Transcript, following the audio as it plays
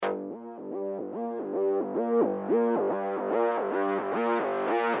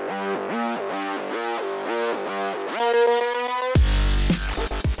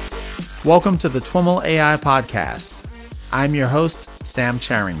Welcome to the TWIML AI Podcast. I'm your host, Sam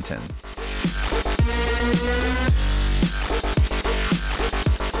Charrington.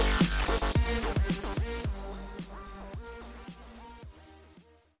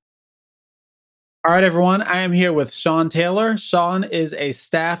 All right, everyone. I am here with Sean Taylor. Sean is a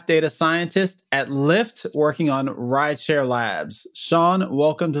staff data scientist at Lyft working on Rideshare Labs. Sean,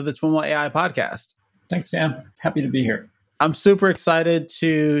 welcome to the TWIML AI Podcast. Thanks, Sam. Happy to be here. I'm super excited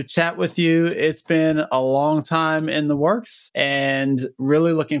to chat with you. It's been a long time in the works and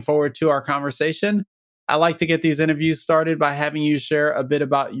really looking forward to our conversation. I like to get these interviews started by having you share a bit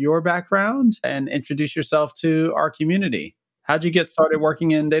about your background and introduce yourself to our community. How'd you get started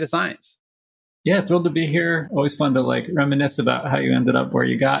working in data science? Yeah, thrilled to be here. Always fun to reminisce about how you ended up where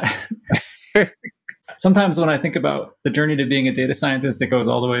you got. Sometimes when I think about the journey to being a data scientist, it goes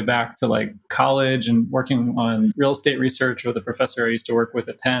all the way back to college and working on real estate research with a professor I used to work with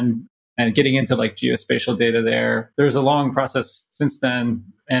at Penn and getting into geospatial data there. There's a long process since then.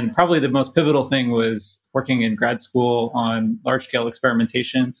 And probably the most pivotal thing was working in grad school on large scale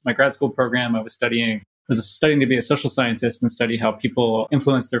experimentations. My grad school program, I was studying to be a social scientist and study how people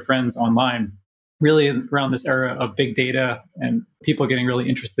influence their friends online. Really around this era of big data and people getting really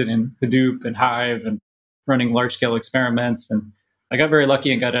interested in Hadoop and Hive and running large-scale experiments. And I got very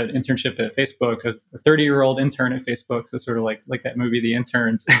lucky and got an internship at Facebook. I was a 30-year-old intern at Facebook, so sort of like that movie, The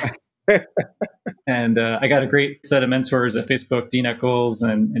Interns. And I got a great set of mentors at Facebook. Dean Eccles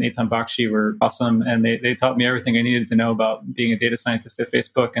and Eitan Bakshi were awesome. And they taught me everything I needed to know about being a data scientist at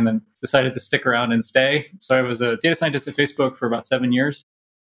Facebook, and then decided to stick around and stay. So I was a data scientist at Facebook for about 7 years.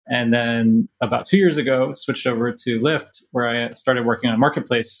 And then about 2 years ago, switched over to Lyft, where I started working on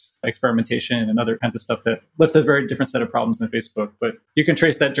marketplace experimentation and other kinds of stuff that Lyft has a very different set of problems than Facebook. But you can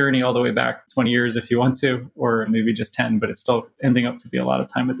trace that journey all the way back 20 years if you want to, or maybe just 10, but it's still ending up to be a lot of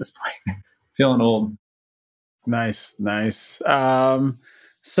time at this point. Feeling old. Nice.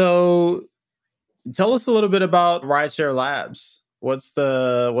 So tell us a little bit about Rideshare Labs. What's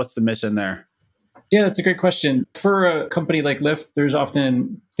the mission there? Yeah, that's a great question. For a company like Lyft, there's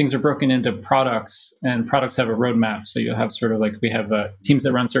often things are broken into products, and products have a roadmap. So you'll have we have teams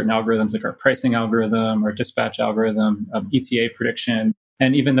that run certain algorithms, like our pricing algorithm, our dispatch algorithm, ETA prediction,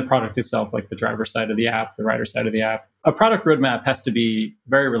 and even the product itself, like the driver side of the app, the rider side of the app. A product roadmap has to be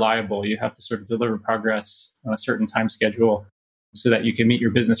very reliable. You have to sort of deliver progress on a certain time schedule so that you can meet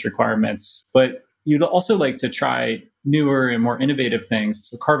your business requirements. But you'd also like to try newer and more innovative things.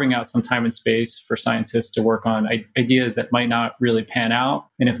 So carving out some time and space for scientists to work on ideas that might not really pan out.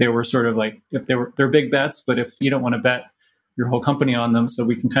 And if they were they're big bets, but if you don't want to bet your whole company on them, so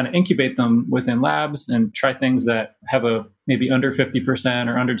we can kind of incubate them within labs and try things that have a maybe under 50%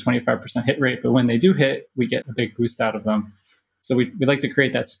 or under 25% hit rate. But when they do hit, we get a big boost out of them. So we like to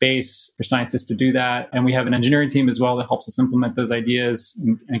create that space for scientists to do that. And we have an engineering team as well that helps us implement those ideas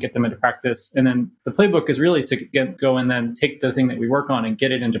and get them into practice. And then the playbook is really to go and then take the thing that we work on and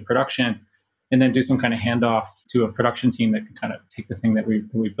get it into production, and then do some kind of handoff to a production team that can kind of take the thing that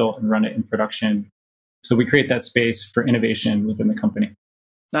we built and run it in production. So we create that space for innovation within the company.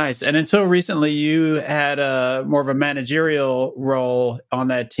 Nice. And until recently, you had more of a managerial role on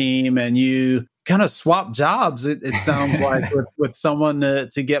that team, and you kind of swap jobs, it sounds like, with someone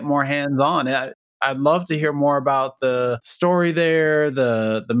to get more hands-on. I'd love to hear more about the story there,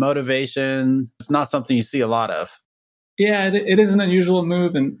 the motivation. It's not something you see a lot of. Yeah, it is an unusual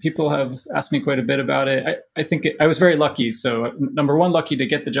move, and people have asked me quite a bit about it. I think I was very lucky. So number one, lucky to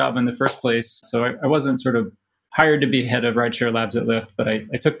get the job in the first place. So I wasn't sort of hired to be head of Rideshare Labs at Lyft, but I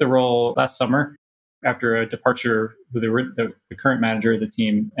took the role last summer after a departure with the current manager of the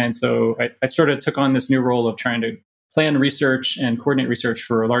team. And so I sort of took on this new role of trying to plan research and coordinate research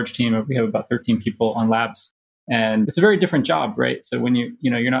for a large team. We have about 13 people on labs. And it's a very different job, right? So when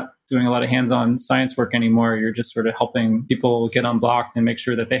you're not doing a lot of hands-on science work anymore, you're just sort of helping people get unblocked and make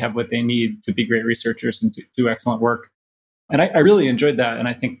sure that they have what they need to be great researchers and to do excellent work. And I really enjoyed that. And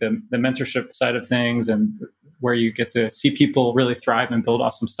I think the mentorship side of things, and where you get to see people really thrive and build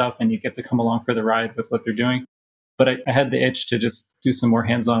awesome stuff, and you get to come along for the ride with what they're doing. But I had the itch to just do some more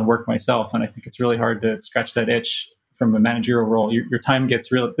hands-on work myself. And I think it's really hard to scratch that itch from a managerial role. Your time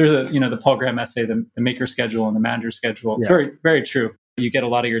gets real. There's the Paul Graham essay, the maker schedule and the manager schedule. It's very, very true. You get a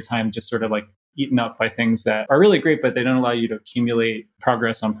lot of your time just sort of eaten up by things that are really great, but they don't allow you to accumulate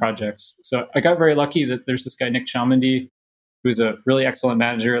progress on projects. So I got very lucky that there's this guy, Nick Chalmundy, who's a really excellent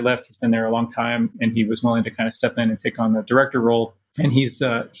manager at Lyft. He's been there a long time, and he was willing to kind of step in and take on the director role. And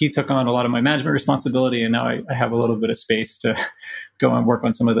he took on a lot of my management responsibility, and now I have a little bit of space to go and work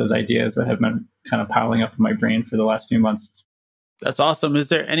on some of those ideas that have been kind of piling up in my brain for the last few months. That's awesome. Is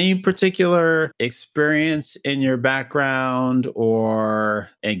there any particular experience in your background or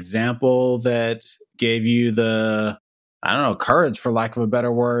example that gave you the, I don't know, courage, for lack of a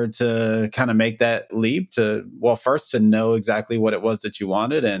better word, to kind of make that leap to, well, first to know exactly what it was that you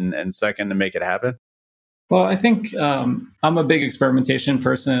wanted, and second to make it happen? Well, I think I'm a big experimentation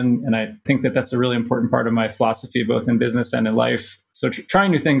person, and I think that that's a really important part of my philosophy, both in business and in life. So trying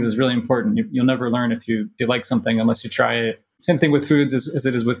new things is really important. You'll never learn if you like something unless you try it. Same thing with foods as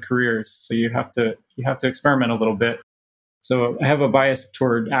it is with careers. So you have to experiment a little bit. So I have a bias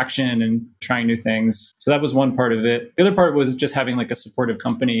toward action and trying new things. So that was one part of it. The other part was just having like a supportive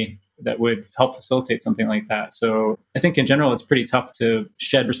company that would help facilitate something like that. So I think in general, it's pretty tough to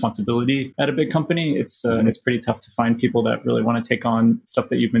shed responsibility at a big company. It's pretty tough to find people that really want to take on stuff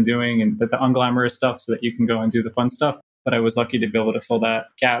that you've been doing and the unglamorous stuff so that you can go and do the fun stuff. But I was lucky to be able to fill that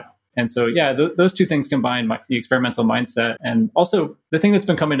gap. And so, yeah, those two things combined, the experimental mindset. And also the thing that's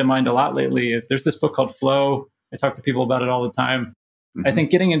been coming to mind a lot lately is there's this book called Flow. I talk to people about it all the time. Mm-hmm. I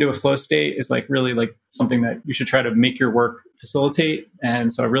think getting into a flow state is really something that you should try to make your work facilitate.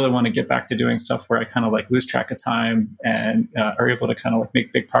 And so I really want to get back to doing stuff where I kind of lose track of time and are able to kind of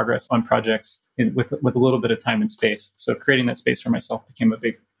make big progress on projects with a little bit of time and space. So creating that space for myself became a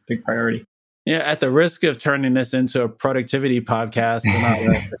big priority. Yeah, at the risk of turning this into a productivity podcast and not a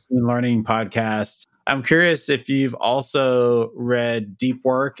machine learning podcast, I'm curious if you've also read Deep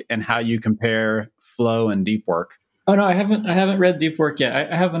Work and how you compare flow and deep work. Oh no, I haven't read Deep Work yet.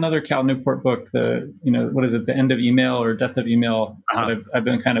 I have another Cal Newport book, what is it, The End of Email or Death of Email, that I've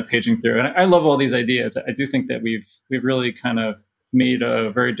been kind of paging through. And I love all these ideas. I do think that we've really kind of made a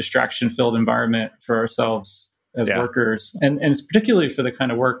very distraction-filled environment for ourselves as workers. And it's particularly for the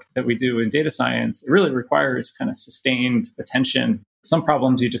kind of work that we do in data science, it really requires kind of sustained attention. Some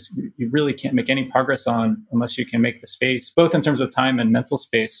problems you really can't make any progress on unless you can make the space, both in terms of time and mental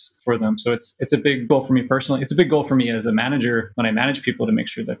space for them. So it's a big goal for me personally. It's a big goal for me as a manager when I manage people to make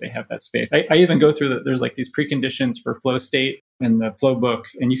sure that they have that space. I even go through that. There's these preconditions for flow state in the flow book,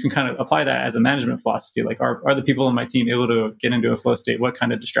 and you can kind of apply that as a management philosophy. Are the people on my team able to get into a flow state? What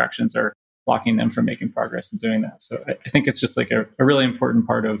kind of distractions are blocking them from making progress and doing that? So I think it's just a really important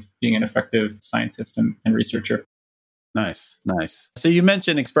part of being an effective scientist and researcher. Nice. So you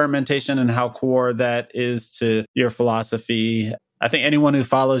mentioned experimentation and how core that is to your philosophy. I think anyone who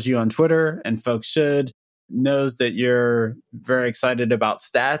follows you on Twitter, and folks should, knows that you're very excited about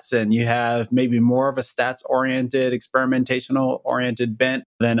stats, and you have maybe more of a stats-oriented, experimentational-oriented bent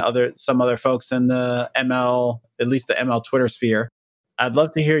than some other folks in the ML, at least the ML Twitter sphere. I'd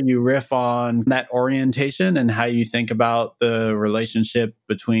love to hear you riff on that orientation and how you think about the relationship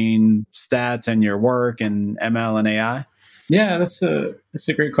between stats and your work and ML and AI. Yeah, that's a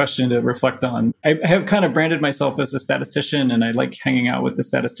great question to reflect on. I have kind of branded myself as a statistician, and I like hanging out with the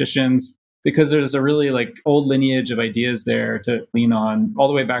statisticians because there's a really old lineage of ideas there to lean on, all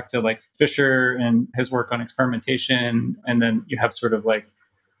the way back to Fisher and his work on experimentation. And then you have sort of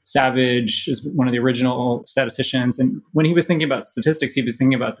Savage is one of the original statisticians. And when he was thinking about statistics, he was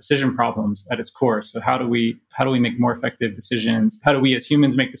thinking about decision problems at its core. So how do we make more effective decisions? How do we as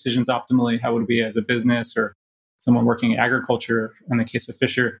humans make decisions optimally? How would we as a business or someone working in agriculture, in the case of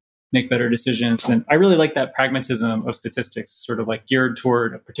Fisher, make better decisions? And I really like that pragmatism of statistics, sort of geared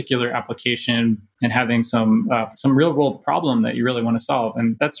toward a particular application and having some real world problem that you really want to solve.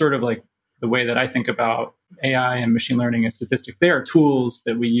 And that's sort of the way that I think about AI and machine learning and statistics. They are tools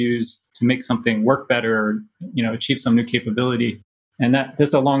that we use to make something work better, achieve some new capability. And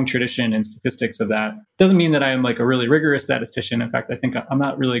there's a long tradition in statistics of that. Doesn't mean that I am a really rigorous statistician. In fact, I think I'm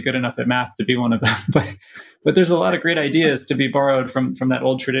not really good enough at math to be one of them. But there's a lot of great ideas to be borrowed from that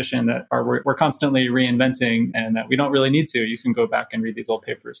old tradition that we're constantly reinventing, and that we don't really need to. You can go back and read these old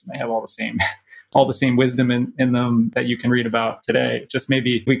papers, and they have all the same wisdom in them that you can read about today. Just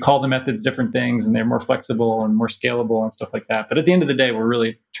maybe we call the methods different things, and they're more flexible and more scalable and stuff like that. But at the end of the day, we're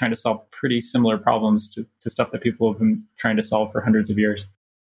really trying to solve pretty similar problems to stuff that people have been trying to solve for hundreds of years.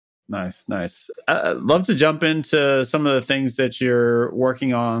 Nice. I'd love to jump into some of the things that you're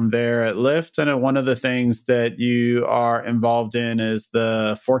working on there at Lyft. I know one of the things that you are involved in is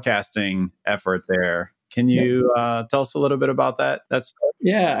the forecasting effort there. Can you tell us a little bit about that?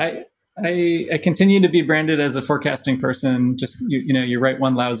 I continue to be branded as a forecasting person. Just, you write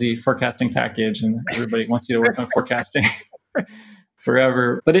one lousy forecasting package and everybody wants you to work on forecasting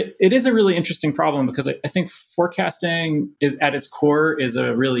forever. But it is a really interesting problem because I think forecasting is at its core is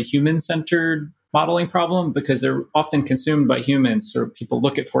a really human-centered modeling problem because they're often consumed by humans. So people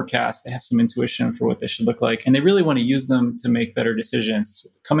look at forecasts, they have some intuition for what they should look like, and they really want to use them to make better decisions. So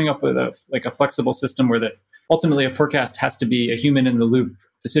coming up with a flexible system where the ultimately a forecast has to be a human in the loop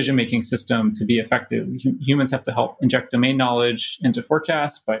decision-making system to be effective. Humans have to help inject domain knowledge into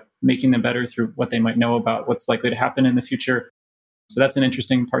forecasts by making them better through what they might know about what's likely to happen in the future. So that's an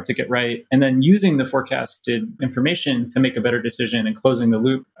interesting part to get right. And then using the forecasted information to make a better decision and closing the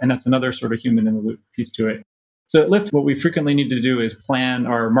loop. And that's another sort of human in the loop piece to it. So at Lyft, what we frequently need to do is plan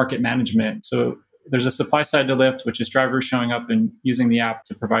our market management. So there's a supply side to Lyft, which is drivers showing up and using the app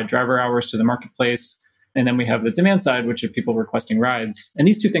to provide driver hours to the marketplace. And then we have the demand side, which are people requesting rides. And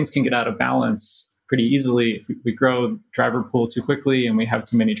these two things can get out of balance pretty easily. If we grow driver pool too quickly and we have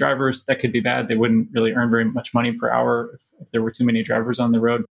too many drivers, that could be bad. They wouldn't really earn very much money per hour if there were too many drivers on the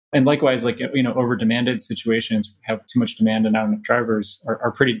road. And likewise, over demanded situations, we have too much demand and not enough drivers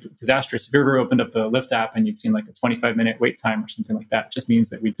are pretty disastrous. If you ever opened up the Lyft app and you've seen like a 25-minute wait time or something like that, it just means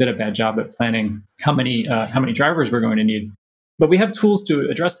that we did a bad job at planning how many drivers we're going to need. But we have tools to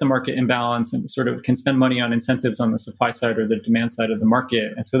address the market imbalance and sort of can spend money on incentives on the supply side or the demand side of the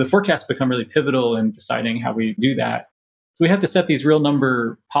market. And so the forecasts become really pivotal in deciding how we do that. So we have to set these real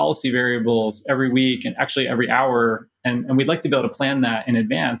number policy variables every week and actually every hour. And we'd like to be able to plan that in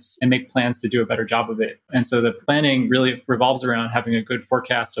advance and make plans to do a better job of it. And so the planning really revolves around having a good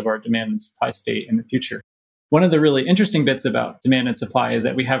forecast of our demand and supply state in the future. One of the really interesting bits about demand and supply is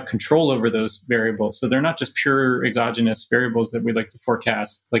that we have control over those variables. So they're not just pure exogenous variables that we like to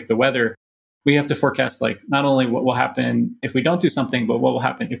forecast, like the weather. We have to forecast like not only what will happen if we don't do something, but what will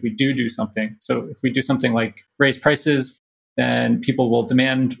happen if we do something. So if we do something like raise prices, then people will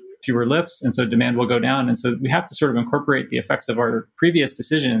demand fewer lifts, and so demand will go down. And so we have to sort of incorporate the effects of our previous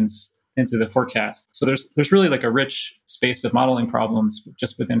decisions into the forecast. So there's really like a rich space of modeling problems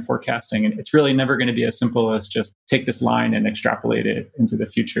just within forecasting. And it's really never going to be as simple as just take this line and extrapolate it into the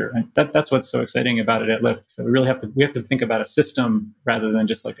future. And that's what's so exciting about it at Lyft. So we have to think about a system rather than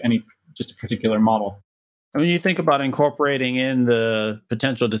just a particular model. When you think about incorporating in the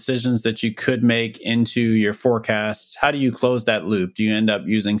potential decisions that you could make into your forecasts, how do you close that loop? Do you end up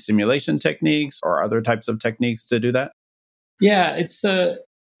using simulation techniques or other types of techniques to do that? Yeah, it's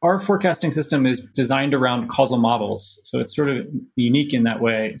our forecasting system is designed around causal models. So it's sort of unique in that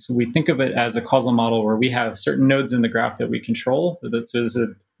way. So we think of it as a causal model where we have certain nodes in the graph that we control. So there's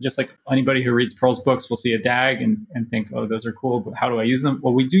just like anybody who reads Pearl's books will see a DAG and think, oh, those are cool, but how do I use them?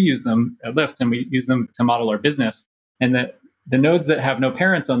 Well, we do use them at Lyft, and we use them to model our business. And the nodes that have no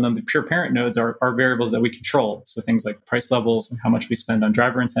parents on them, the pure parent nodes, are variables that we control. So things like price levels and how much we spend on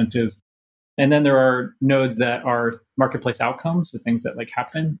driver incentives. And then there are nodes that are marketplace outcomes, so things that like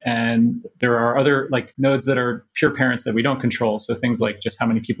happen. And there are other like nodes that are pure parents that we don't control. So things like just how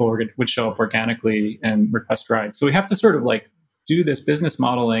many people would show up organically and request rides. So we have to sort of like do this business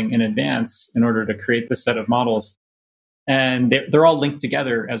modeling in advance in order to create this set of models. And they're all linked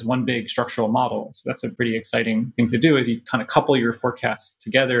together as one big structural model. So that's a pretty exciting thing to do, is you kind of couple your forecasts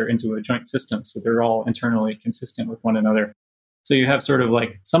together into a joint system. So they're all internally consistent with one another. So you have sort of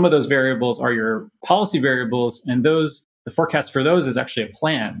like some of those variables are your policy variables, and the forecast for those is actually a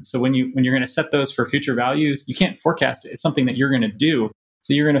plan. So when you're going to set those for future values, you can't forecast it. It's something that you're going to do.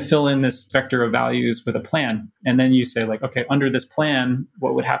 So you're going to fill in this vector of values with a plan. And then you say like, okay, under this plan,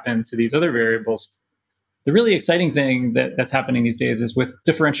 what would happen to these other variables? The really exciting thing that's happening these days is with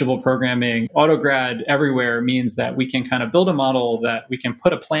differentiable programming, AutoGrad everywhere means that we can kind of build a model that we can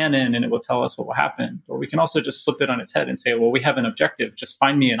put a plan in and it will tell us what will happen. Or we can also just flip it on its head and say, well, we have an objective, just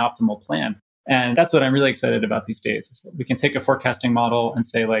find me an optimal plan. And that's what I'm really excited about these days, is that we can take a forecasting model and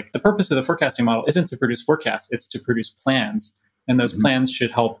say like, the purpose of the forecasting model isn't to produce forecasts, it's to produce plans. And those plans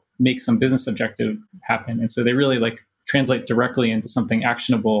should help make some business objective happen. And so they really like translate directly into something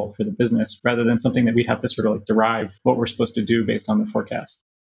actionable for the business rather than something that we'd have to sort of like derive what we're supposed to do based on the forecast.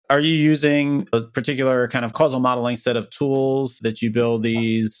 Are you using a particular kind of causal modeling set of tools that you build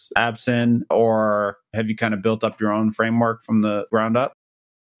these apps in, or have you kind of built up your own framework from the ground up?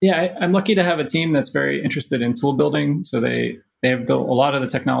 Yeah, I'm lucky to have a team that's very interested in tool building. So they have built a lot of the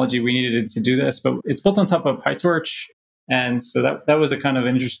technology we needed to do this, but it's built on top of PyTorch. And so that was a kind of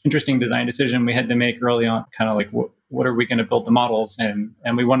interesting design decision we had to make early on, kind of like what are we going to build the models in?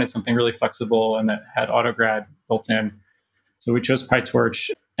 And we wanted something really flexible and that had AutoGrad built in. So we chose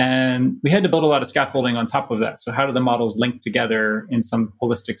PyTorch, and we had to build a lot of scaffolding on top of that. So how do the models link together in some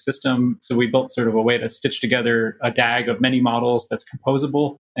holistic system? So we built sort of a way to stitch together a DAG of many models that's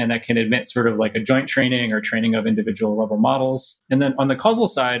composable and that can admit sort of like a joint training or training of individual level models. And then on the causal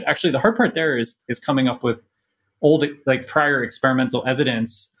side, actually the hard part there is coming up with old, like prior experimental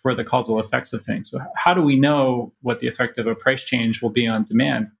evidence for the causal effects of things. So how do we know what the effect of a price change will be on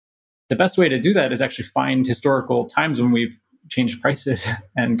demand? The best way to do that is actually find historical times when we've change prices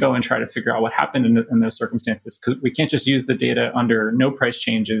and go and try to figure out what happened in those circumstances, because we can't just use the data under no price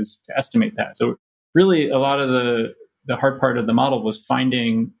changes to estimate that. So really, a lot of the hard part of the model was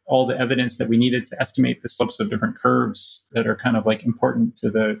finding all the evidence that we needed to estimate the slopes of different curves that are kind of like important to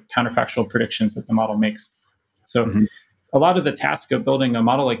the counterfactual predictions that the model makes. So a lot of the task of building a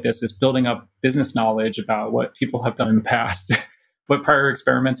model like this is building up business knowledge about what people have done in the past, what prior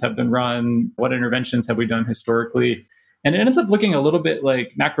experiments have been run, what interventions have we done historically. And it ends up looking a little bit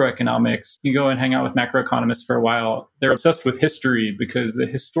like macroeconomics. You go and hang out with macroeconomists for a while. They're obsessed with history because the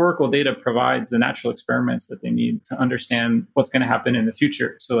historical data provides the natural experiments that they need to understand what's going to happen in the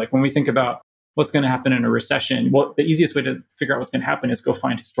future. So like when we think about what's going to happen in a recession, well, the easiest way to figure out what's going to happen is go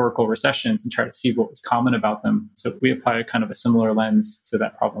find historical recessions and try to see what was common about them. So we apply kind of a similar lens to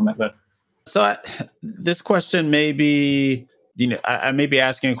that problem at Lyft. So this question may be, I may be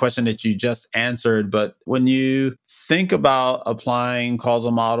asking a question that you just answered, but when you think about applying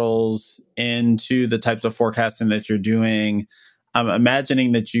causal models into the types of forecasting that you're doing, I'm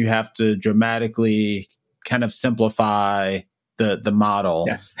imagining that you have to dramatically kind of simplify the model.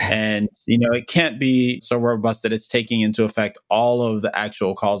 Yes. And, it can't be so robust that it's taking into effect all of the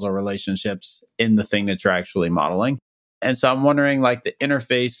actual causal relationships in the thing that you're actually modeling. And so I'm wondering, like, the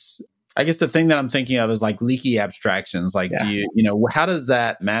interface, I guess the thing that I'm thinking of is like leaky abstractions. Like, how does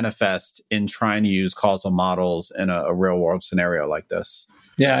that manifest in trying to use causal models in a real world scenario like this?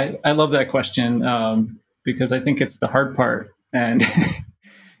 Yeah, I love that question because I think it's the hard part. And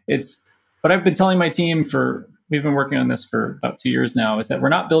it's what I've been telling my team we've been working on this for about 2 years now, is that we're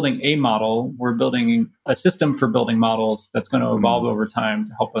not building a model. We're building a system for building models that's going to evolve over time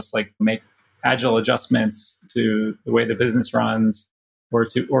to help us like make agile adjustments to the way the business runs, or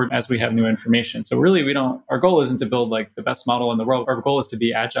as we have new information. So really, our goal isn't to build like the best model in the world. Our goal is to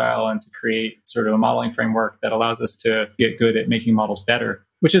be agile and to create sort of a modeling framework that allows us to get good at making models better,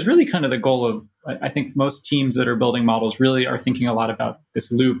 which is really kind of the goal of, I think most teams that are building models really are thinking a lot about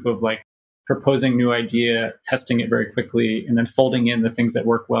this loop of like proposing new idea, testing it very quickly, and then folding in the things that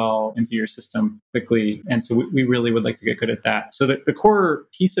work well into your system quickly. And so we really would like to get good at that. So the core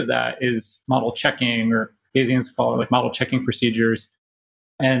piece of that is model checking, or Bayesians call it like model checking procedures.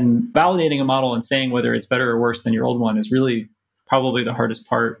 And validating a model and saying whether it's better or worse than your old one is really probably the hardest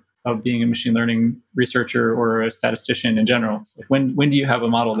part of being a machine learning researcher or a statistician in general. It's like when do you have a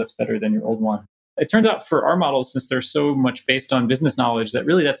model that's better than your old one? It turns out for our models, since they're so much based on business knowledge, that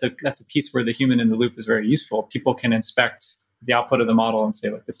really that's a piece where the human in the loop is very useful. People can inspect the output of the model and say,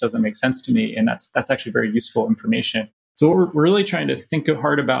 like, this doesn't make sense to me. And that's actually very useful information. So what we're really trying to think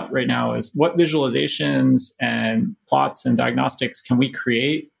hard about right now is what visualizations and plots and diagnostics can we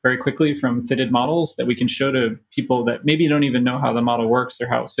create very quickly from fitted models that we can show to people that maybe don't even know how the model works or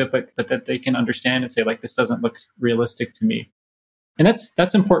how it's fit, but that they can understand and say, like, this doesn't look realistic to me. And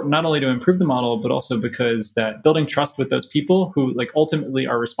that's important not only to improve the model, but also because that building trust with those people who like ultimately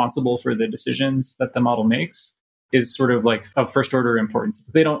are responsible for the decisions that the model makes is sort of like of first order importance.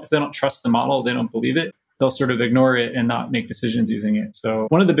 If they don't trust the model, they don't believe it, they'll sort of ignore it and not make decisions using it. So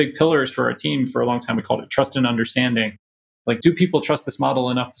one of the big pillars for our team for a long time, we called it trust and understanding. Like, do people trust this model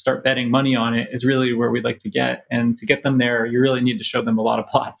enough to start betting money on it is really where we'd like to get. And to get them there, you really need to show them a lot of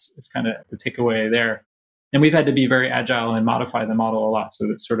plots. It's kind of the takeaway there. And we've had to be very agile and modify the model a lot. So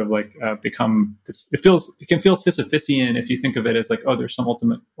it's sort of like become this, it can feel Sisyphusian if you think of it as like, oh, there's some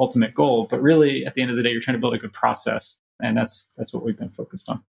ultimate goal. But really, at the end of the day, you're trying to build a good process. And that's what we've been focused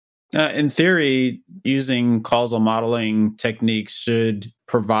on. In theory, using causal modeling techniques should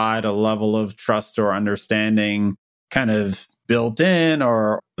provide a level of trust or understanding kind of built in,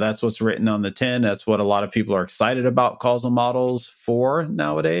 or that's what's written on the tin. That's what a lot of people are excited about causal models for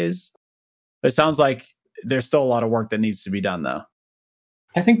nowadays. It sounds like there's still a lot of work that needs to be done, though.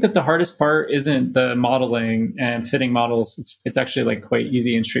 I think that the hardest part isn't the modeling and fitting models. It's actually like quite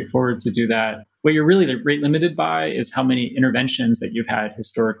easy and straightforward to do that. What you're really rate limited by is how many interventions that you've had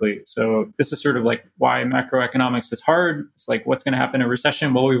historically. So this is sort of like why macroeconomics is hard. It's like, what's going to happen in a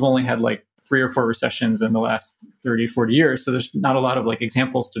recession? Well, we've only had like 3 or 4 recessions in the last 30, 40 years. So there's not a lot of like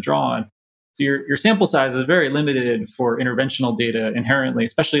examples to draw on. So your sample size is very limited for interventional data inherently,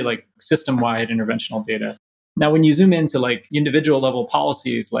 especially like system-wide interventional data. Now, when you zoom into like individual level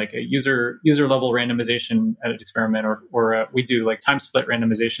policies, like a user level randomization at an experiment, or we do like time split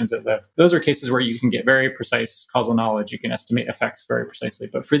randomizations at Lyft, those are cases where you can get very precise causal knowledge. You can estimate effects very precisely.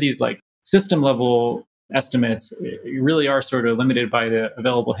 But for these like system level estimates, you really are sort of limited by the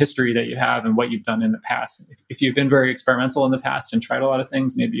available history that you have and what you've done in the past. If you've been very experimental in the past and tried a lot of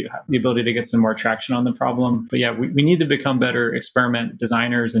things, maybe you have the ability to get some more traction on the problem. But yeah, we need to become better experiment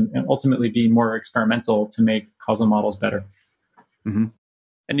designers and ultimately be more experimental to make causal models better. Mm-hmm.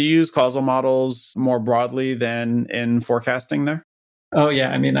 And do you use causal models more broadly than in forecasting there? Oh, yeah.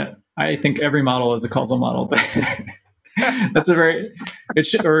 I mean, I think every model is a causal model, but that's it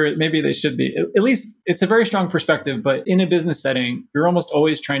should, or maybe they should be. At least it's a very strong perspective, but in a business setting, you're almost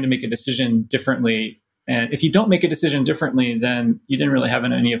always trying to make a decision differently. And if you don't make a decision differently, then you didn't really have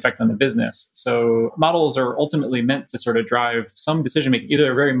any effect on the business. So models are ultimately meant to sort of drive some decision making,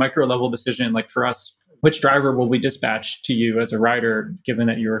 either a very micro level decision, like for us, which driver will we dispatch to you as a rider, given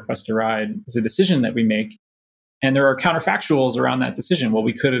that you request a ride, is a decision that we make. And there are counterfactuals around that decision. Well,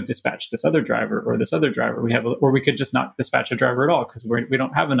 we could have dispatched this other driver or this other driver. Or we could just not dispatch a driver at all because we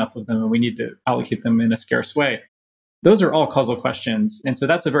don't have enough of them and we need to allocate them in a scarce way. Those are all causal questions. And so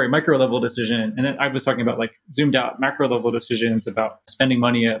that's a very micro level decision. And then I was talking about like zoomed out macro level decisions about spending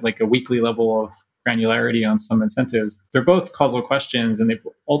money at like a weekly level of granularity on some incentives. They're both causal questions. And they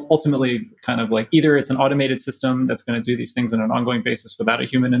ultimately kind of like either it's an automated system that's going to do these things on an ongoing basis without a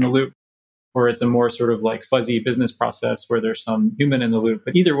human in the loop, or it's a more sort of like fuzzy business process where there's some human in the loop.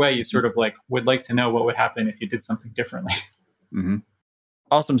 But either way, you sort of like would like to know what would happen if you did something differently. Mm-hmm.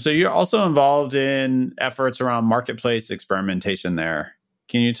 Awesome. So you're also involved in efforts around marketplace experimentation there.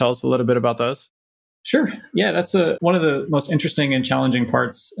 Can you tell us a little bit about those? Sure. Yeah, that's one of the most interesting and challenging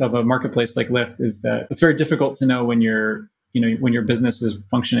parts of a marketplace like Lyft is that it's very difficult to know when when your business is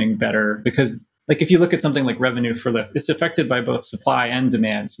functioning better, because like if you look at something like revenue for Lyft, it's affected by both supply and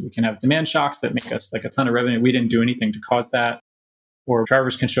demand. So we can have demand shocks that make us like a ton of revenue. We didn't do anything to cause that. Or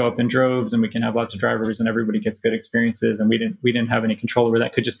drivers can show up in droves and we can have lots of drivers and everybody gets good experiences and we didn't have any control over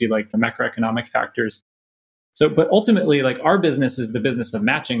that. Could just be like the macroeconomic factors. So, but ultimately, like our business is the business of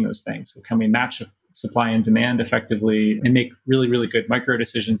matching those things. So can we match supply and demand effectively and make really, really good micro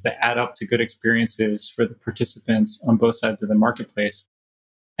decisions that add up to good experiences for the participants on both sides of the marketplace?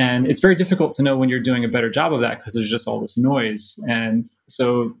 And it's very difficult to know when you're doing a better job of that because there's just all this noise. And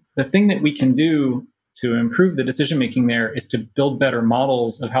so the thing that we can do to improve the decision making there is to build better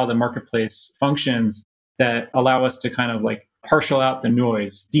models of how the marketplace functions that allow us to kind of like partial out the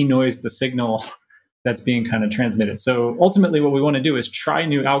noise, denoise the signal that's being kind of transmitted. So ultimately what we want to do is try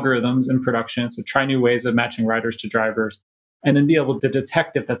new algorithms in production. So try new ways of matching riders to drivers and then be able to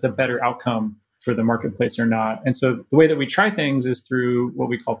detect if that's a better outcome for the marketplace or not. And so the way that we try things is through what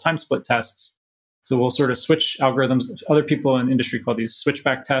we call time split tests. So we'll sort of switch algorithms. Other people in the industry call these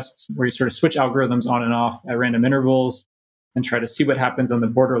switchback tests, where you sort of switch algorithms on and off at random intervals and try to see what happens on the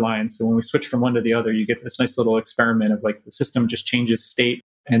borderline. So when we switch from one to the other, you get this nice little experiment of like the system just changes state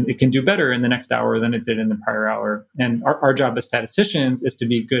and it can do better in the next hour than it did in the prior hour. And our job as statisticians is to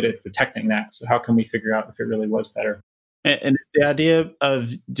be good at detecting that. So how can we figure out if it really was better? And it's the idea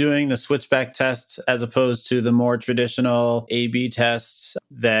of doing the switchback tests as opposed to the more traditional A/B tests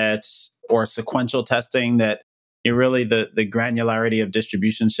or sequential testing that really the granularity of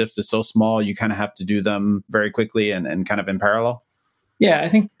distribution shifts is so small, you kind of have to do them very quickly and kind of in parallel? Yeah, I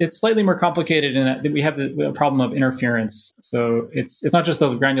think it's slightly more complicated in that we have the problem of interference. So it's not just the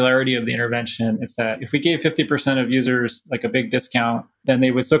granularity of the intervention. It's that if we gave 50% of users like a big discount, then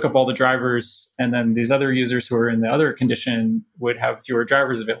they would soak up all the drivers. And then these other users who are in the other condition would have fewer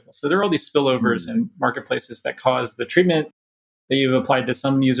drivers available. So there are all these spillovers in marketplaces that cause the treatment that you've applied to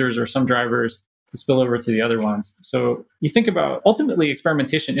some users or some drivers to spill over to the other ones. So you think about, ultimately,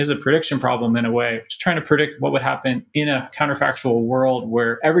 experimentation is a prediction problem in a way, just trying to predict what would happen in a counterfactual world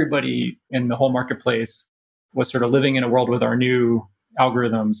where everybody in the whole marketplace was sort of living in a world with our new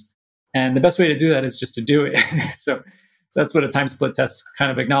algorithms. And the best way to do that is just to do it. So that's what a time split test kind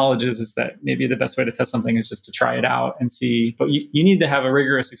of acknowledges, is that maybe the best way to test something is just to try it out and see. But you need to have a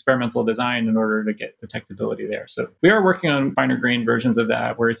rigorous experimental design in order to get detectability there. So we are working on finer grained versions of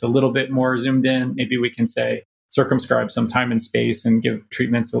that where it's a little bit more zoomed in. Maybe we can say circumscribe some time and space and give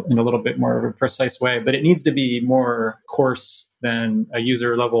treatments in a little bit more of a precise way. But it needs to be more coarse than a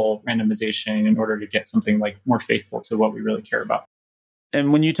user level randomization in order to get something like more faithful to what we really care about.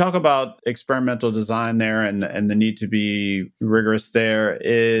 And when you talk about experimental design there and the need to be rigorous there,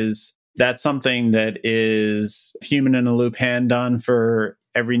 is that something that is human in the loop hand done for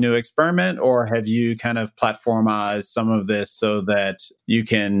every new experiment, or have you kind of platformized some of this so that you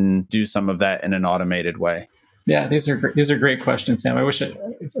can do some of that in an automated way? Yeah, these are great questions, Sam. I wish it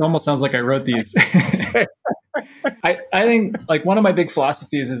almost sounds like I wrote these. I think like one of my big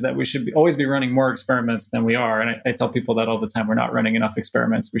philosophies is that we should always be running more experiments than we are. And I tell people that all the time. We're not running enough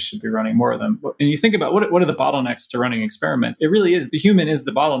experiments. We should be running more of them. And you think about what are the bottlenecks to running experiments? It really is the human is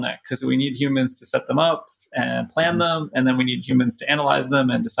the bottleneck, because we need humans to set them up and plan them. And then we need humans to analyze them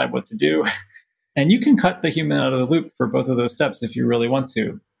and decide what to do. And you can cut the human out of the loop for both of those steps if you really want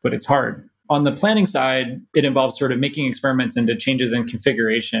to, but it's hard. On the planning side, it involves sort of making experiments into changes in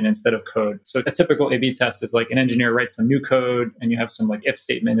configuration instead of code. So a typical A/B test is like an engineer writes some new code and you have some like if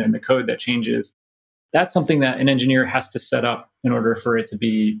statement in the code that changes. That's something that an engineer has to set up in order for it to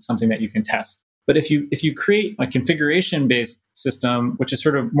be something that you can test. But if you create a configuration-based system, which is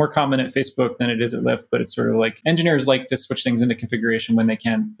sort of more common at Facebook than it is at Lyft, but it's sort of like engineers like to switch things into configuration when they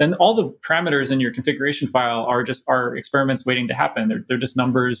can, then all the parameters in your configuration file are experiments waiting to happen. They're just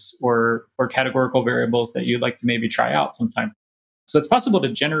numbers or categorical variables that you'd like to maybe try out sometime. So it's possible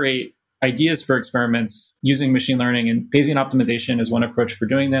to generate ideas for experiments using machine learning, and Bayesian optimization is one approach for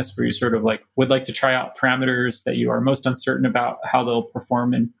doing this, where you sort of like would like to try out parameters that you are most uncertain about how they'll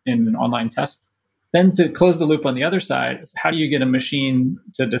perform in an online test. Then to close the loop on the other side, how do you get a machine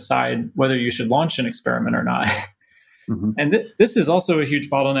to decide whether you should launch an experiment or not? Mm-hmm. And this is also a huge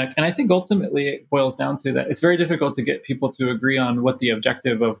bottleneck. And I think ultimately it boils down to that it's very difficult to get people to agree on what the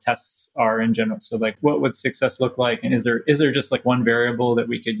objective of tests are in general. So like, what would success look like? And is there just like one variable that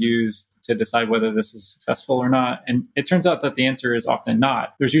we could use to decide whether this is successful or not? And it turns out that the answer is often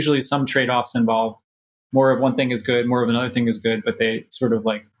not. There's usually some trade-offs involved. More of one thing is good, more of another thing is good, but they sort of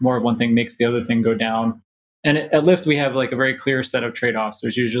like more of one thing makes the other thing go down. And at Lyft, we have like a very clear set of trade-offs.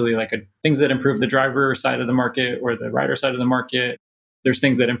 There's usually like things that improve the driver side of the market or the rider side of the market. There's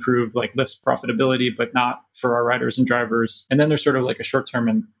things that improve like Lyft's profitability, but not for our riders and drivers. And then there's sort of like a short-term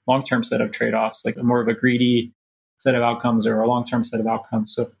and long-term set of trade-offs, like more of a greedy set of outcomes or a long-term set of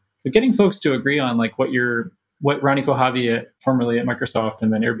outcomes. So getting folks to agree on like what Ronnie Kohavi formerly at Microsoft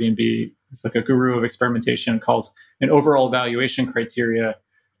and then Airbnb is like a guru of experimentation calls an overall evaluation criteria.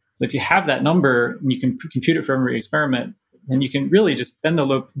 So if you have that number and you can compute it for every experiment, then you can really then the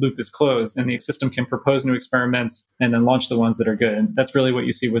loop is closed and the system can propose new experiments and then launch the ones that are good. And that's really what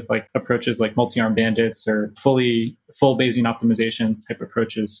you see with like approaches like multi-arm bandits or full Bayesian optimization type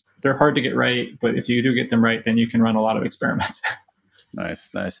approaches. They're hard to get right, but if you do get them right, then you can run a lot of experiments.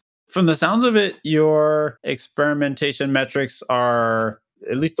 Nice. From the sounds of it, your experimentation metrics are,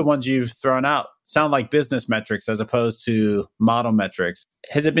 at least the ones you've thrown out, sound like business metrics as opposed to model metrics.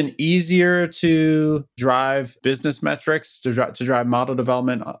 Has it been easier to drive business metrics, to drive model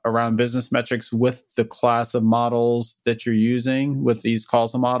development around business metrics with the class of models that you're using with these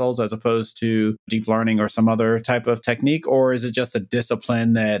causal models as opposed to deep learning or some other type of technique? Or is it just a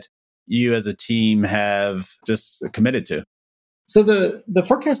discipline that you as a team have just committed to? So the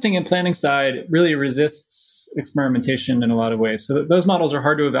forecasting and planning side really resists experimentation in a lot of ways. So those models are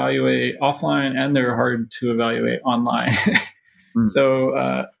hard to evaluate offline and they're hard to evaluate online.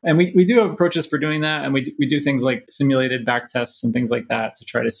 So, and we do have approaches for doing that. And we do things like simulated back tests and things like that to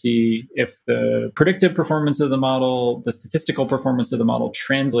try to see if the predictive performance of the model, the statistical performance of the model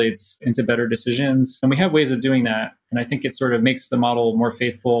translates into better decisions. And we have ways of doing that. And I think it sort of makes the model more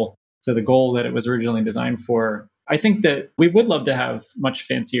faithful to the goal that it was originally designed for. I think that we would love to have much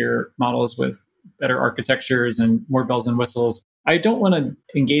fancier models with better architectures and more bells and whistles. I don't want to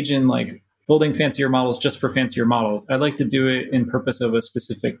engage in like building fancier models just for fancier models. I'd like to do it in purpose of a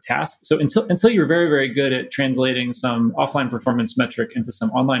specific task. So until you're very, very good at translating some offline performance metric into some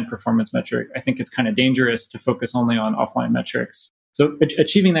online performance metric, I think it's kind of dangerous to focus only on offline metrics. So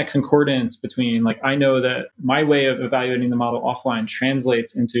achieving that concordance between like, I know that my way of evaluating the model offline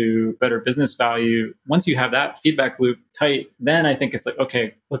translates into better business value. Once you have that feedback loop tight, then I think it's like,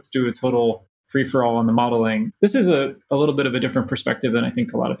 okay, let's do a total free-for-all on the modeling. This is a little bit of a different perspective than I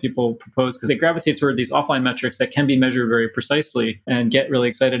think a lot of people propose because they gravitate toward these offline metrics that can be measured very precisely and get really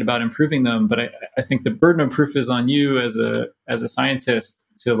excited about improving them. But I think the burden of proof is on you as a scientist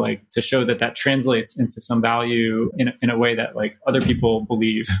to show that translates into some value in a way that like other people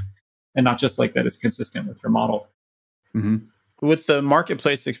believe and not just like that is consistent with your model. Mm-hmm. With the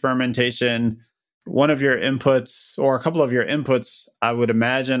marketplace experimentation, one of your inputs or a couple of your inputs, I would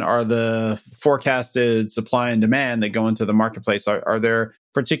imagine, are the forecasted supply and demand that go into the marketplace. Are there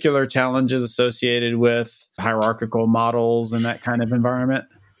particular challenges associated with hierarchical models in that kind of environment?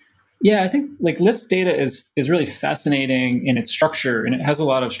 Yeah, I think like Lyft's data is really fascinating in its structure, and it has a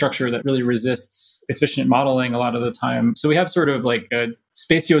lot of structure that really resists efficient modeling a lot of the time. So we have sort of like a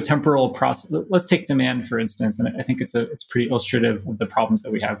spatiotemporal process. Let's take demand, for instance, and I think it's pretty illustrative of the problems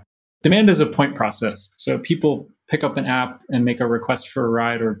that we have. Demand is a point process. So people pick up an app and make a request for a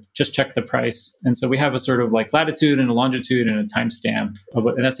ride or just check the price. And so we have a sort of like latitude and a longitude and a timestamp,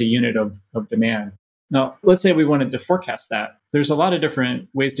 and that's a unit of demand. Now, let's say we wanted to forecast that. There's a lot of different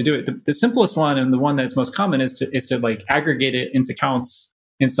ways to do it. The simplest one and the one that's most common is to like aggregate it into counts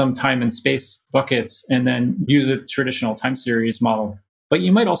in some time and space buckets and then use a traditional time series model. But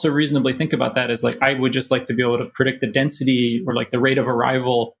you might also reasonably think about that as like, I would just like to be able to predict the density or like the rate of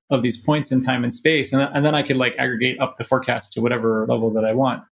arrival of these points in time and space. And then I could like aggregate up the forecast to whatever level that I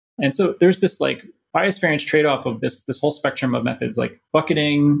want. And so there's this like bias variance trade-off of this whole spectrum of methods, like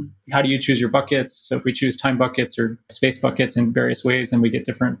bucketing. How do you choose your buckets? So if we choose time buckets or space buckets in various ways, then we get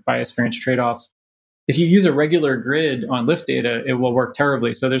different bias variance trade-offs. If you use a regular grid on lift data, it will work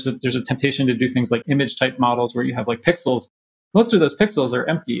terribly. So there's a temptation to do things like image type models where you have like pixels. Most of those pixels are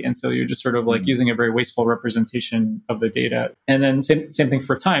empty. And so you're just sort of like using a very wasteful representation of the data. And then same thing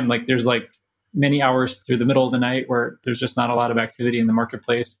for time. Like there's like many hours through the middle of the night where there's just not a lot of activity in the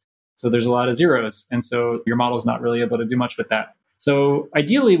marketplace. So there's a lot of zeros. And so your model is not really able to do much with that. So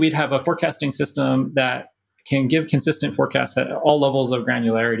ideally, we'd have a forecasting system that can give consistent forecasts at all levels of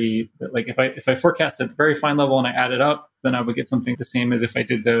granularity. Like if I forecast at a very fine level and I add it up, then I would get something the same as if I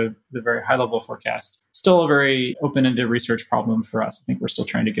did the very high level forecast. Still a very open-ended research problem for us. I think we're still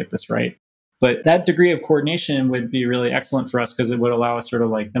trying to get this right. But that degree of coordination would be really excellent for us because it would allow us sort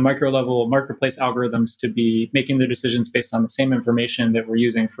of like the micro level marketplace algorithms to be making their decisions based on the same information that we're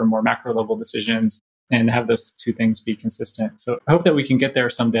using for more macro level decisions and have those two things be consistent. So I hope that we can get there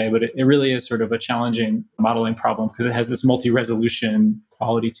someday, but it really is sort of a challenging modeling problem because it has this multi-resolution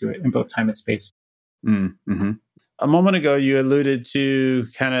quality to it in both time and space. Mm-hmm. A moment ago, you alluded to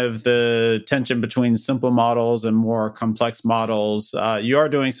kind of the tension between simple models and more complex models. You are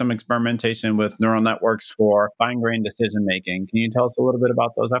doing some experimentation with neural networks for fine-grained decision-making. Can you tell us a little bit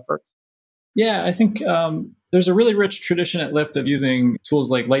about those efforts? Yeah, I think there's a really rich tradition at Lyft of using tools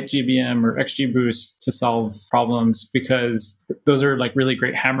like LightGBM or XGBoost to solve problems because those are like really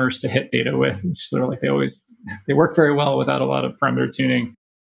great hammers to hit data with. It's sort of like they work very well without a lot of parameter tuning,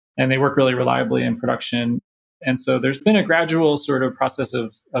 and they work really reliably in production. And so there's been a gradual sort of process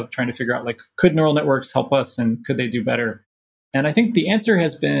of trying to figure out like, could neural networks help us and could they do better? And I think the answer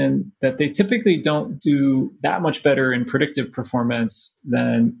has been that they typically don't do that much better in predictive performance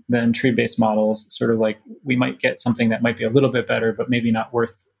than tree-based models. Sort of like we might get something that might be a little bit better, but maybe not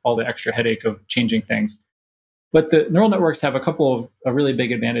worth all the extra headache of changing things. But the neural networks have a couple of really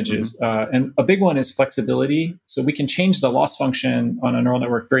big advantages. And a big one is flexibility. So we can change the loss function on a neural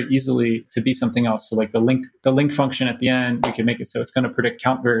network very easily to be something else. So like the link function at the end, we can make it so it's going to predict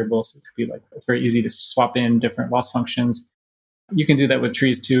count variables. So it could be like, it's very easy to swap in different loss functions. You can do that with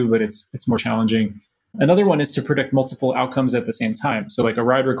trees too, but it's more challenging. Another one is to predict multiple outcomes at the same time. So like a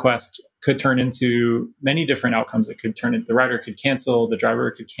ride request could turn into many different outcomes. It could turn into the rider could cancel, the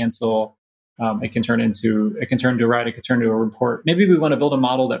driver could cancel. It can turn into a ride, it could turn into a report. Maybe we want to build a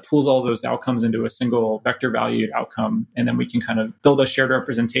model that pulls all those outcomes into a single vector valued outcome. And then we can kind of build a shared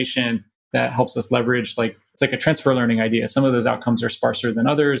representation that helps us leverage, like it's like a transfer learning idea. Some of those outcomes are sparser than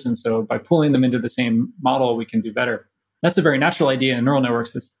others. And so by pulling them into the same model, we can do better. That's a very natural idea in neural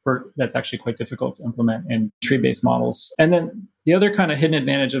networks that's actually quite difficult to implement in tree-based models. And then the other kind of hidden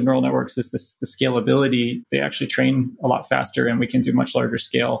advantage of neural networks is the scalability. They actually train a lot faster and we can do much larger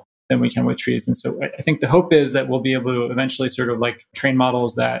scale than we can with trees. And so I think the hope is that we'll be able to eventually sort of like train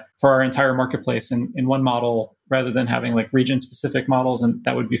models that for our entire marketplace in one model rather than having like region-specific models. And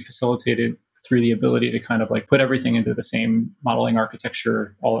that would be facilitated through the ability to kind of like put everything into the same modeling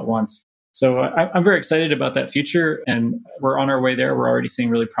architecture all at once. So I'm very excited about that future, and we're on our way there. We're already seeing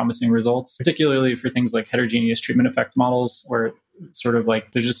really promising results, particularly for things like heterogeneous treatment effect models, where it's sort of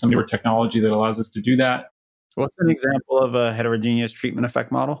like there's just some newer technology that allows us to do that. What's an example of a heterogeneous treatment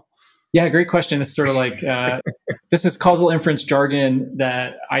effect model? Yeah, great question. It's sort of like, this is causal inference jargon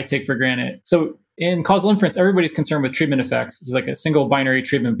that I take for granted. So in causal inference, everybody's concerned with treatment effects. It's like a single binary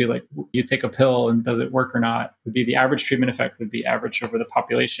treatment would be like, you take a pill and does it work or not? Would be the average treatment effect would be average over the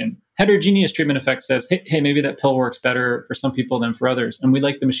population. Heterogeneous treatment effect says, hey, maybe that pill works better for some people than for others. And we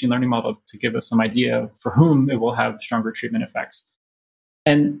like the machine learning model to give us some idea for whom it will have stronger treatment effects.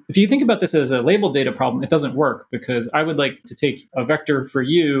 And if you think about this as a labeled data problem, it doesn't work because I would like to take a vector for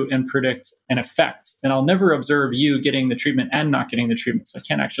you and predict an effect. And I'll never observe you getting the treatment and not getting the treatment. So I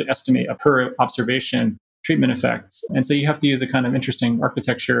can't actually estimate a per observation treatment effect. And so you have to use a kind of interesting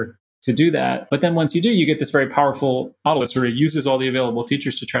architecture to do that. But then once you do, you get this very powerful model that sort of uses all the available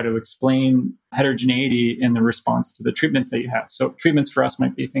features to try to explain heterogeneity in the response to the treatments that you have. So treatments for us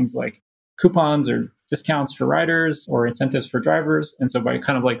might be things like coupons or discounts for riders or incentives for drivers. And so by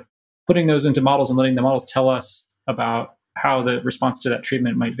kind of like putting those into models and letting the models tell us about how the response to that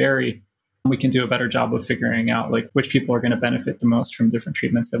treatment might vary, we can do a better job of figuring out like which people are going to benefit the most from different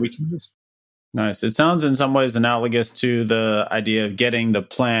treatments that we can use. Nice. It sounds in some ways analogous to the idea of getting the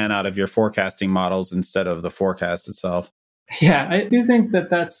plan out of your forecasting models instead of the forecast itself. Yeah, I do think that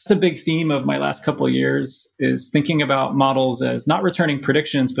that's a big theme of my last couple of years, is thinking about models as not returning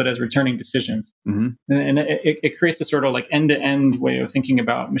predictions, but as returning decisions. Mm-hmm. And it creates a sort of like end-to-end way of thinking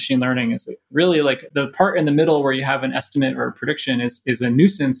about machine learning. Is really like the part in the middle where you have an estimate or a prediction is a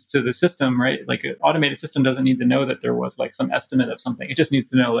nuisance to the system, right? Like an automated system doesn't need to know that there was like some estimate of something. It just needs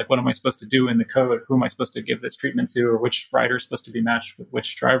to know, like, what am I supposed to do in the code? Who am I supposed to give this treatment to? Or which rider is supposed to be matched with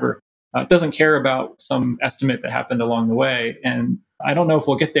which driver? It doesn't care about some estimate that happened along the way. And I don't know if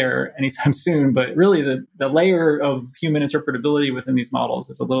we'll get there anytime soon, but really the layer of human interpretability within these models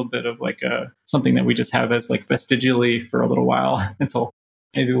is a little bit of like something that we just have as like vestigially for a little while until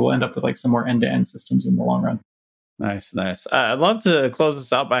maybe we'll end up with like some more end-to-end systems in the long run. Nice. I'd love to close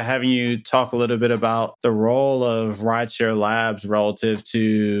this out by having you talk a little bit about the role of Rideshare Labs relative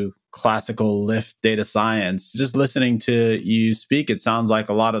to classical Lyft data science. Just listening to you speak, it sounds like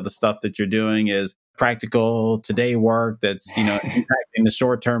a lot of the stuff that you're doing is practical today work that's, impacting the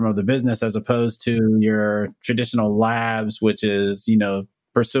short term of the business, as opposed to your traditional labs, which is,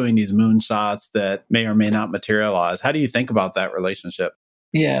 pursuing these moonshots that may or may not materialize. How do you think about that relationship?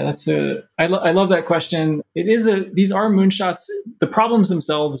 Yeah, I love that question. These are moonshots. The problems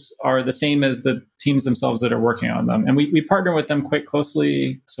themselves are the same as the teams themselves that are working on them. And we partner with them quite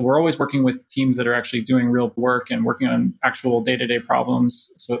closely. So we're always working with teams that are actually doing real work and working on actual day-to-day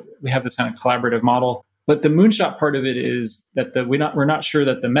problems. So we have this kind of collaborative model. But the moonshot part of it is that we're not sure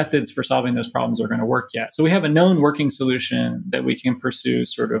that the methods for solving those problems are going to work yet. So we have a known working solution that we can pursue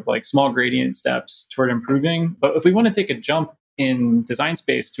sort of like small gradient steps toward improving. But if we want to take a jump in design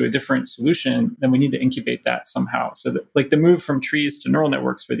space to a different solution, then we need to incubate that somehow. So that, like, the move from trees to neural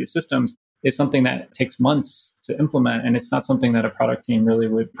networks for these systems is something that takes months to implement. And it's not something that a product team really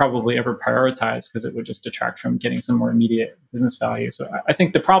would probably ever prioritize, because it would just detract from getting some more immediate business value. So I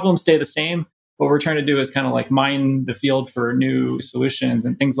think the problems stay the same. What we're trying to do is kind of like mine the field for new solutions,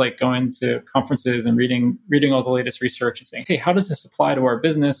 and things like going to conferences and reading all the latest research and saying, hey, how does this apply to our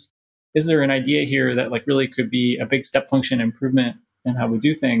business? Is there an idea here that like really could be a big step function improvement in how we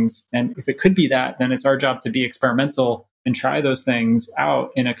do things? And if it could be that, then it's our job to be experimental and try those things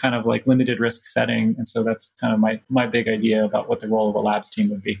out in a kind of like limited risk setting. And so that's kind of my big idea about what the role of a labs team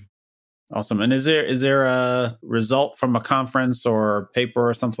would be. Awesome. And is there a result from a conference or paper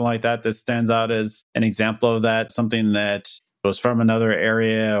or something like that that stands out as an example of that, something that was from another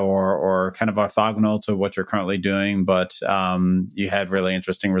area or kind of orthogonal to what you're currently doing, but you had really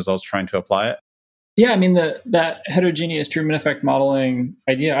interesting results trying to apply it? Yeah, I mean, that heterogeneous treatment effect modeling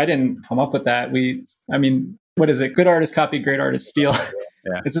idea, I didn't come up with that. What is it? Good artists copy, great artists steal.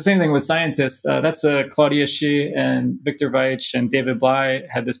 Yeah. It's the same thing with scientists. That's Claudia Xu and Victor Veitch and David Bly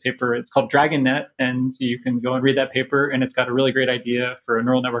had this paper. It's called DragonNet. And so you can go and read that paper. And it's got a really great idea for a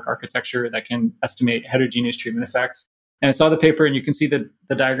neural network architecture that can estimate heterogeneous treatment effects. And I saw the paper, and you can see the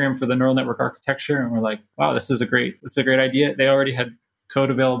diagram for the neural network architecture. And we're like, wow, that's a great idea. They already had code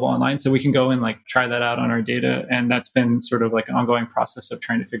available online, so we can go and like try that out on our data. And that's been sort of like an ongoing process of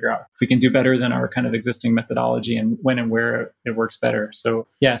trying to figure out if we can do better than our kind of existing methodology and when and where it works better. So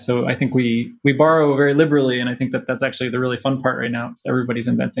yeah, so I think we borrow very liberally, and I think that's actually the really fun part right now. So everybody's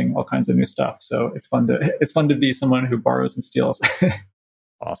inventing all kinds of new stuff. So it's fun to be someone who borrows and steals.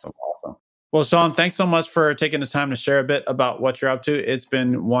 Awesome. Well, Sean, thanks so much for taking the time to share a bit about what you're up to. It's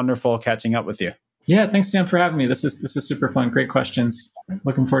been wonderful catching up with you. Yeah, thanks, Sam, for having me. This is super fun. Great questions.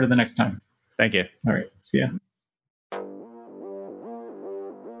 Looking forward to the next time. Thank you. All right. See ya.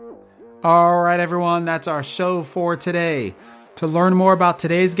 All right, everyone. That's our show for today. To learn more about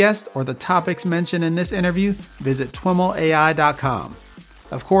today's guest or the topics mentioned in this interview, visit twimlai.com.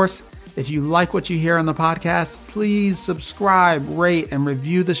 Of course, if you like what you hear on the podcast, please subscribe, rate, and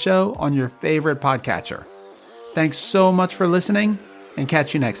review the show on your favorite podcatcher. Thanks so much for listening, and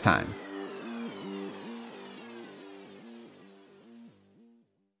catch you next time.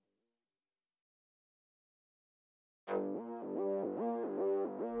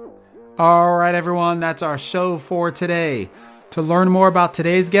 All right, everyone, that's our show for today. To learn more about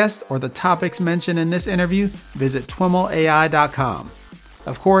today's guest or the topics mentioned in this interview, visit twimlai.com.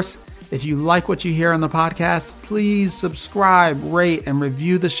 Of course, if you like what you hear on the podcast, please subscribe, rate, and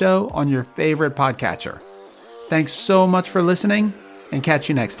review the show on your favorite podcatcher. Thanks so much for listening, and catch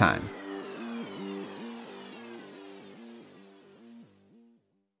you next time.